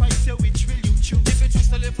in life I say, which will you choose? If you choose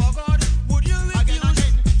to live for God, would you refuse?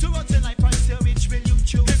 Again, to what in life I say, which will you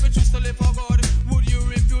choose? If you choose to live for God, would you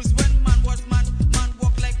refuse? When man was man, man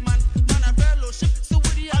walked like man, man had fellowship. So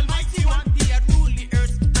with the Almighty One, he had ruled the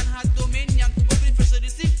earth and had dominion over the fish of the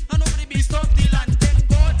sea and over the beasts of the land. Then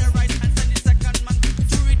God arise and send the second man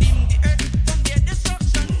to redeem the earth from their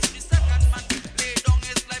destruction. To the second man lay down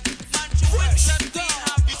his life, man choose that we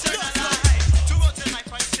have eternal life. To what in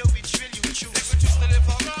life I say, which will you choose? If you choose to live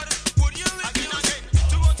for God, would you refuse? Again,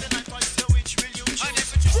 to what in life I say, which will you choose? And if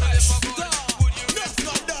you choose to live for God, would you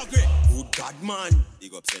refuse? Good God, man.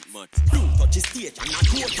 Big up St. Matt. Blue touch the stage and not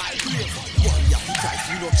total grave. Warrior for Christ,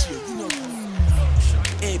 we not chill, we not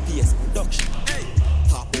APS production. Hey,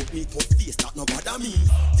 talk about me tough face, that no bother me.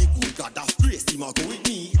 The good God of grace, he ma go with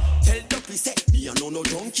me. Tell the priest, me a no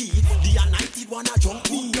junkie. The anointed one a junk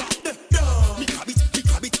me. Me grab it, me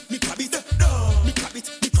grab it, me grab it. Me grab it,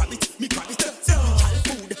 me grab it, me grab it. Child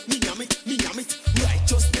food, me yam it.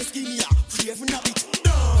 Righteousness give me a flavor of it.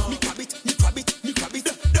 Me grab it, me grab it, me grab it.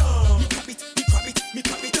 Me grab it, me grab it, me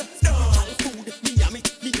grab it. Child food, me yam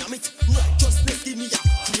it. Righteousness give me a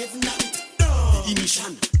flavor of it. The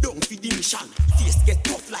mission, don't feed the mission. Face get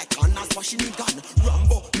tough like an ass washing gun.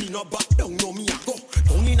 Rambo, me no back down, no me a go.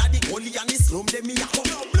 Down inna the gully and the slum, them me a go.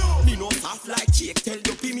 Me no soft like cake, tell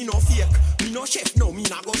dopey me no fake. Me no chef, no me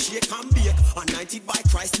nah go shake and bake. Anointed by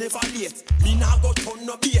Christ, never late. Me nah go turn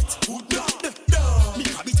no bait. Good God, me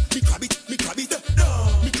grab it, me grab it, me grab it.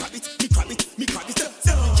 Me grab it, me grab it, me grab it.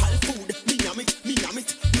 Child food, me yam it.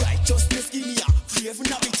 Righteousness give me a flavor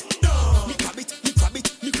of it. Me grab it, me grab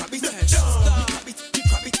it, me grab it. Me grab it, me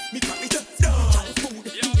grab it, me grab it. Child food,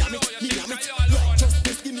 me yam it.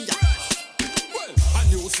 Righteousness give me a. Well, a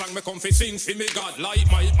new song me come fi sing fi me God. Like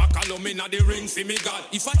my McCallum inna the ring fi me God.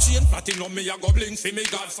 If I chain platinum me a go bling fi me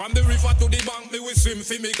God. From the river to the bank me will swim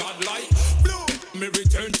fi me God. Like blue, me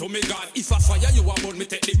return to me God. If I fire you a burn me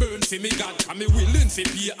take the burn fi me God. And me willing fi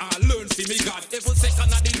pay and learn fi me God. Every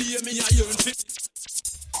second of the day me a yearn fi.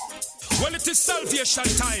 Well, it is salvation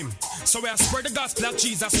time, so we are spread the gospel of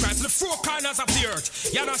Jesus Christ to the four corners of the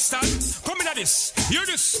earth. You understand? Come in at this. Hear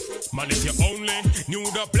this. Man, if you only knew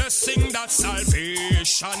the blessing that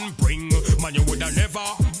salvation bring, man, you woulda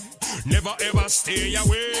never ever stay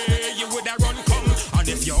away. You woulda run come. And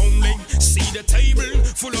if you only see the table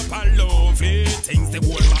full of all lovely things, the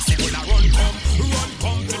whole massive woulda run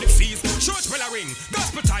come to the feast. Church bell a ring,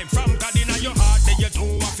 gospel time from God in your heart. Then you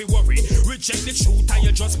don't have to worry. Reject the truth and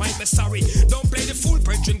you just might be sorry. Don't play the fool,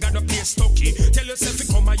 brethren, gotta play stocky. Tell yourself to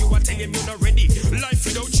come and you are telling you not ready. Life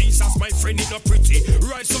without Jesus, my friend, it not pretty.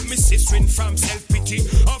 Rise up, me sister, from self-pity.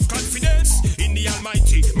 Have confidence in the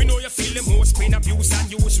Almighty. Me know you feel the most pain, abuse and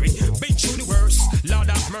usury. Been through the worst, Lord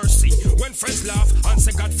have mercy. When friends laugh and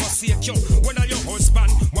say God forsake you. When all your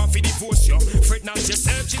husband want to divorce you. Fret not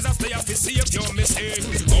yourself, Jesus, they have to save your mistake.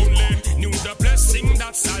 Only knew the blessing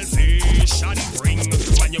that salvation bring.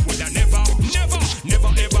 When you woulda never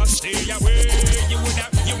ever stay away. You woulda,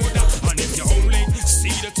 and if you only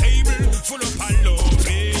see the table full of all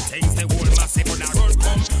lovely things, the whole massive woulda run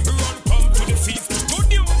come to the feast. Good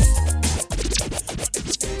news.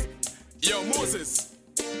 Yo, Moses.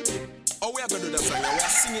 Oh, we are gonna do that song. We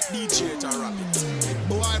are sing it, DJ it and rap it.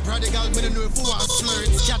 Boy, prodigal, me don't know if you want slur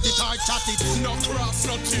it, chat it or chat it. No cross,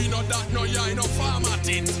 no tea, no that, no yai, no format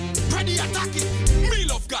it. Ready, attack it. Me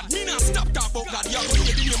love God, me not stop talk about God. You're going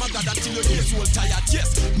to hear the name of God until your ears will tired,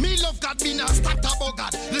 yes. Me love God, me not stop talk about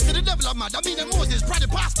God. Listen the devil of mad, I mean the Moses, Prodi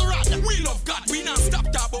Pastor Rod. We love God, we not stop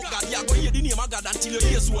talk about God. You're going to hear the name of God until your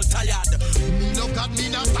ears will tired. Me love God,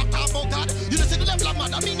 me not stop talk about God. You listen the devil of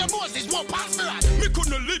mad, I mean the Moses, more Pastor Rod. Me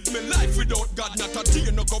couldn't live my life without God. Not a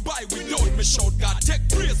day no go by without me shout God. Take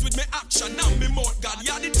praise with me action and me mouth God.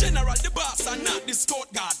 You're the general, the boss, and not the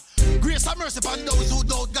scout God. Grace and mercy upon those who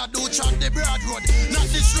doubt God, who trod the broad road. Not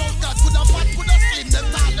this road God, could have fat, could have slim, them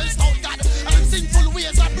tall and stout God. And sinful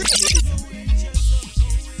ways of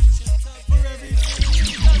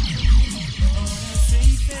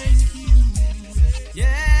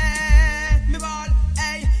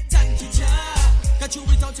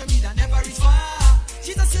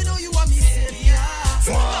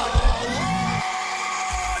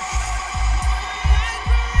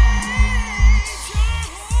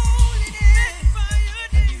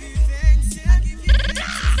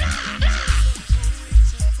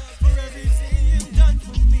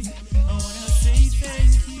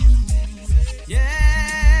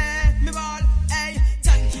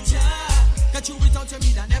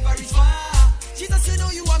Jesus, you know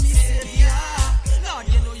you are me savior. Lord,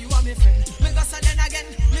 you know you are me friend. Me go so then again,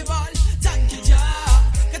 me ball. Thank you,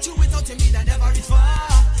 Jah. Get you without you, me that never reach far.